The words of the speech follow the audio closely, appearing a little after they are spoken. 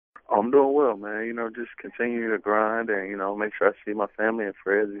I'm doing well, man. Just continue to grind and, make sure I see my family and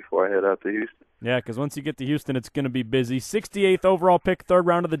friends before I head out to Houston. Yeah, because once you get to Houston, it's going to be busy. 68th overall pick, third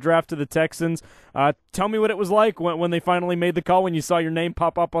round of the draft to the Texans. Tell me what it was like when they finally made the call, when you saw your name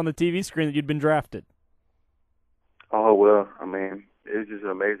pop up on the TV screen that you'd been drafted. Oh, well, it was just an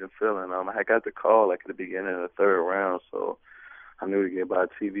amazing feeling. I got the call like at the beginning of the third round, so I knew to get by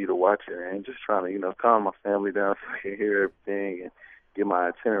TV to watch it and just trying to, calm my family down so I can hear everything and get my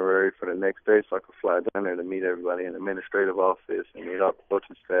itinerary for the next day so I could fly down there to meet everybody in the administrative office and meet our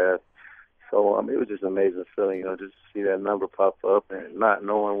coaching staff. So, it was just an amazing feeling, just to see that number pop up and not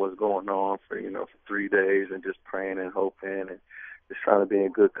knowing what's going on for 3 days and just praying and hoping and just trying to be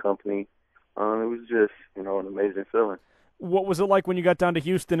in good company. It was just, an amazing feeling. What was it like when you got down to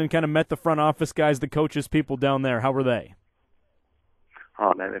Houston and kind of met the front office guys, the coaches, people down there? How were they?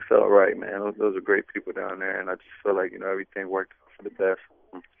 Oh, man, it felt right, man. Those are great people down there, and I just feel like, everything worked out for the best.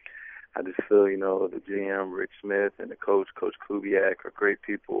 I just feel, the GM, Rick Smith, and the Coach Kubiak are great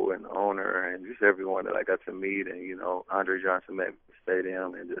people, and the owner, and just everyone that I got to meet. And, Andre Johnson met me at the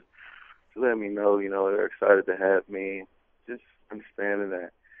stadium and just let me know, they're excited to have me. Just understanding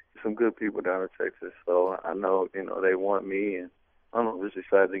that there's some good people down in Texas. So I know, they want me, and I'm just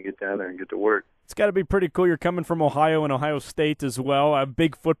excited to get down there and get to work. It's got to be pretty cool. You're coming from Ohio and Ohio State as well, a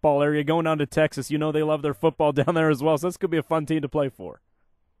big football area. Going down to Texas, they love their football down there as well, so this could be a fun team to play for.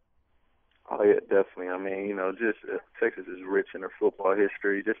 Oh, yeah, definitely. Texas is rich in their football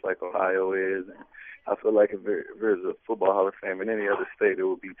history, just like Ohio is. And I feel like if there's a football Hall of Fame in any other state, it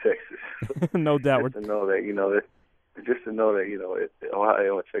would be Texas. No doubt. Just to know that,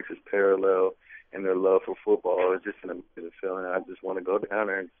 Ohio and Texas parallel in their love for football is just an amazing feeling. I just want to go down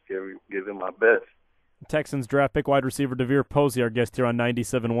there and give them my best. Texans draft pick wide receiver DeVier Posey, our guest here on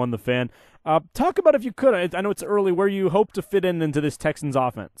 97.1 The Fan. Talk about, if you could, I know it's early, where you hope to fit into this Texans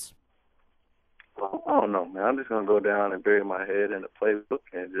offense. Well, I don't know, man. I'm just going to go down and bury my head in the playbook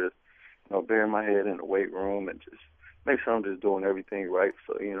and just, bury my head in the weight room and just make sure I'm just doing everything right.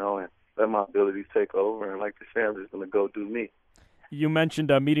 So, and let my abilities take over. And like I said, I'm just going to go do me. You mentioned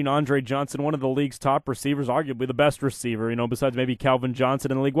meeting Andre Johnson, one of the league's top receivers, arguably the best receiver, besides maybe Calvin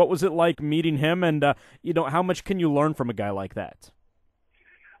Johnson in the league. What was it like meeting him, and, how much can you learn from a guy like that?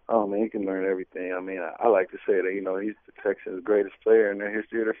 Oh, man, you can learn everything. I like to say that, he's the Texans' greatest player in the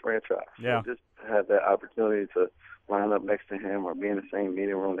history of the franchise. Yeah. So just to have that opportunity to line up next to him or be in the same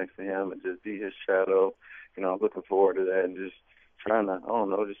meeting room next to him and just be his shadow, I'm looking forward to that and just trying to,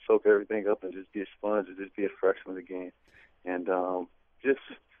 just soak everything up and just be a sponge and just be a freshman again. And just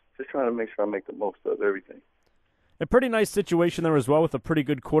trying to make sure I make the most of everything. A pretty nice situation there as well with a pretty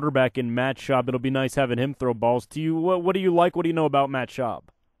good quarterback in Matt Schaub. It'll be nice having him throw balls to you. What do you like? What do you know about Matt Schaub?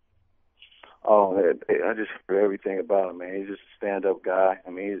 Oh, I just heard everything about him, man. He's just a stand-up guy.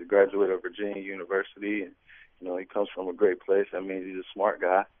 He's a graduate of Virginia University, and, he comes from a great place. He's a smart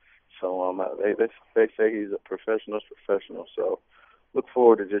guy. So they say he's a professional's professional. So look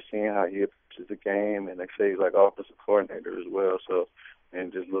forward to just seeing how he approaches the game, and they say he's like offensive coordinator as well. So,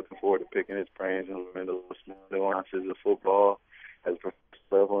 and just looking forward to picking his brains and learning the small nuances of football at the professional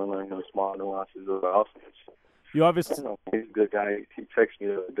level and learning the small nuances of offense. You obviously, he's a good guy. He texted me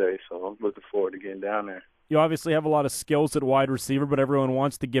the other day, so I'm looking forward to getting down there. You obviously have a lot of skills at wide receiver, but everyone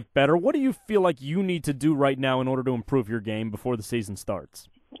wants to get better. What do you feel like you need to do right now in order to improve your game before the season starts?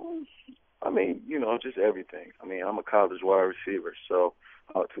 Just everything. I'm a college wide receiver, so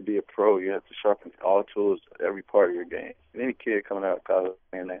to be a pro, you have to sharpen all tools, every part of your game. And any kid coming out of college,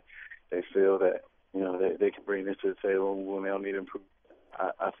 and they feel that, they can bring this to the table when they don't need improvement,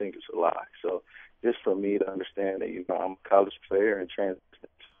 I think it's a lie. So just for me to understand that, I'm a college player and transition to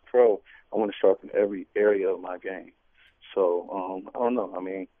pro, I want to sharpen every area of my game. So, I don't know.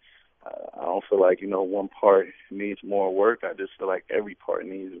 I don't feel like, one part needs more work. I just feel like every part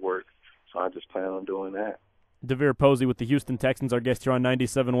needs work. So I just plan on doing that. DeVier Posey with the Houston Texans, our guest here on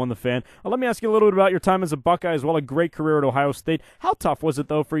 97.1 The Fan. Let me ask you a little bit about your time as a Buckeye as well, a great career at Ohio State. How tough was it,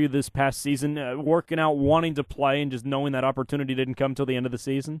 though, for you this past season, working out, wanting to play, and just knowing that opportunity didn't come till the end of the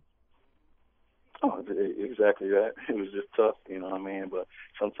season? Oh, exactly that. It was just tough, but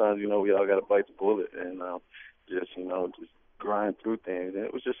sometimes, we all got to bite the bullet and just grind through things. And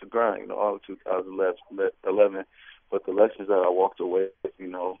it was just a grind, all of 2011. But the lessons that I walked away with,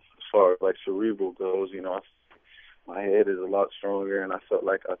 as far as like cerebral goes, my head is a lot stronger, and I felt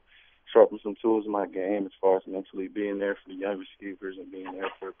like I sharpened some tools in my game as far as mentally being there for the young receivers and being there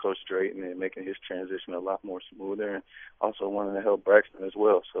for Coach Drayton and making his transition a lot more smoother, and also wanting to help Braxton as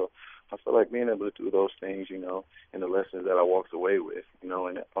well. So I feel like being able to do those things, and the lessons that I walked away with, and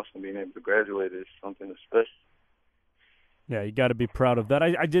also being able to graduate is something special. Yeah, you got to be proud of that.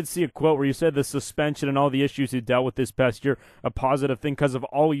 I did see a quote where you said the suspension and all the issues you dealt with this past year, a positive thing because of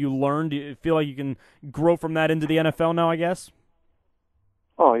all you learned. Do you feel like you can grow from that into the NFL now, I guess?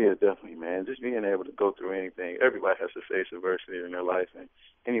 Oh, yeah, definitely, man. Just being able to go through anything. Everybody has to face adversity in their life, and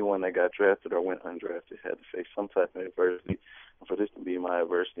anyone that got drafted or went undrafted had to face some type of adversity. And for this to be my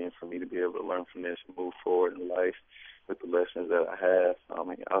adversity and for me to be able to learn from this and move forward in life with the lessons that I have,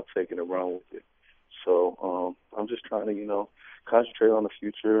 I'll take it and run with it. So I'm just trying to, concentrate on the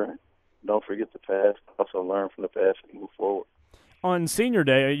future and don't forget the past. Also learn from the past and move forward. On senior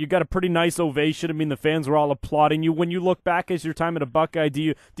day, you got a pretty nice ovation. I mean, the fans were all applauding you. When you look back as your time at a Buckeye,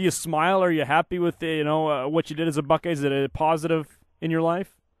 do you smile? Are you happy with what you did as a Buckeye? Is it a positive in your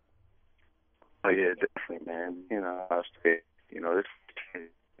life? Oh yeah, definitely, man. I say, this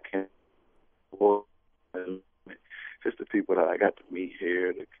just the people that I got to meet here,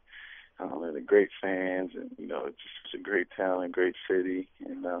 and the great fans, and just a great town, great city,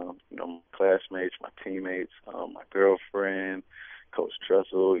 and my classmates, my teammates, my girlfriend, Coach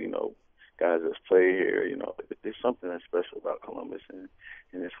Trussell, guys that's play here. There's something that's special about Columbus, and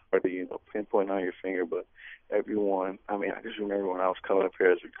it's hard to pinpoint on your finger, but everyone. I just remember when I was coming up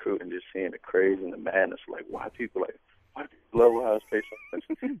here as a recruit and just seeing the craze and the madness, why people love Ohio State so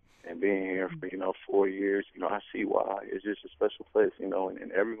much, and being here for 4 years, I see why. It's just a special place,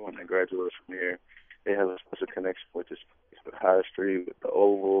 and everyone that graduates from here, they have a special connection with this place, with High Street, with the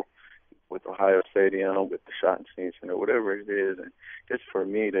Oval, with Ohio Stadium, with the Schottenstein Center, whatever it is. And just for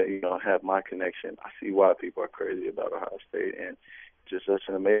me to have my connection, I see why people are crazy about Ohio State, and it's just such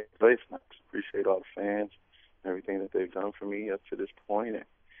an amazing place. And I just appreciate all the fans and everything that they've done for me up to this point. And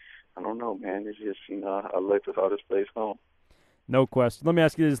I don't know, man. It's just, I like to call this place home. No question. Let me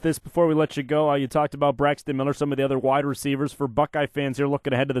ask you this before we let you go. You talked about Braxton Miller, some of the other wide receivers. For Buckeye fans here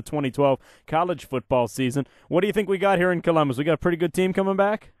looking ahead to the 2012 college football season, what do you think we got here in Columbus? We got a pretty good team coming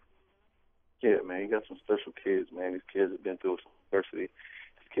back? Yeah, man. You got some special kids, man. These kids have been through some adversity.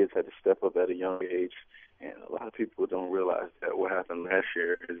 These kids had to step up at a young age. And a lot of people don't realize that what happened last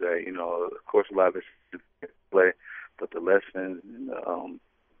year is that, of course, a lot of it's play, but the lessons and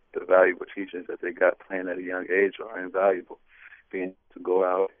the valuable teachings that they got playing at a young age are invaluable. Being to go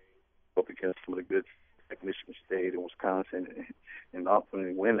out up against some of the good like Michigan State and Wisconsin and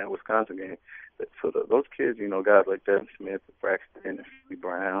ultimately win that Wisconsin game. So those kids, guys like Devin Smith, Braxton, and Philly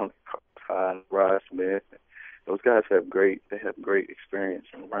Brown, Todd, Rod Smith, those guys have great experience.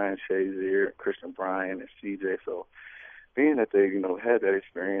 And Ryan Shazier, Christian Bryan, and CJ. So being that they, had that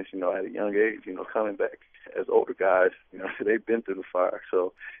experience, at a young age, coming back as older guys, they've been through the fire.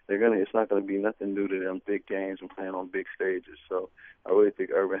 So it's not gonna be nothing new to them, big games and playing on big stages. So I really think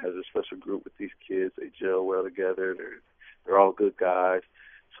Urban has a special group with these kids. They gel well together. They're all good guys.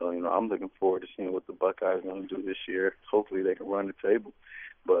 So, I'm looking forward to seeing what the Buckeyes are going to do this year. Hopefully they can run the table.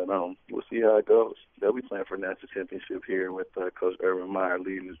 But we'll see how it goes. They'll be playing for a national championship here with Coach Urban Meyer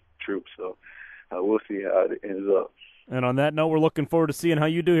leading his troops. So we'll see how it ends up. And on that note, we're looking forward to seeing how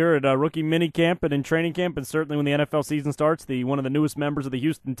you do here at rookie mini camp and in training camp, and certainly when the NFL season starts, one of the newest members of the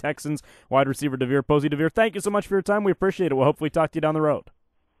Houston Texans, wide receiver DeVier Posey. DeVier, thank you so much for your time. We appreciate it. We'll hopefully talk to you down the road.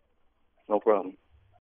 No problem.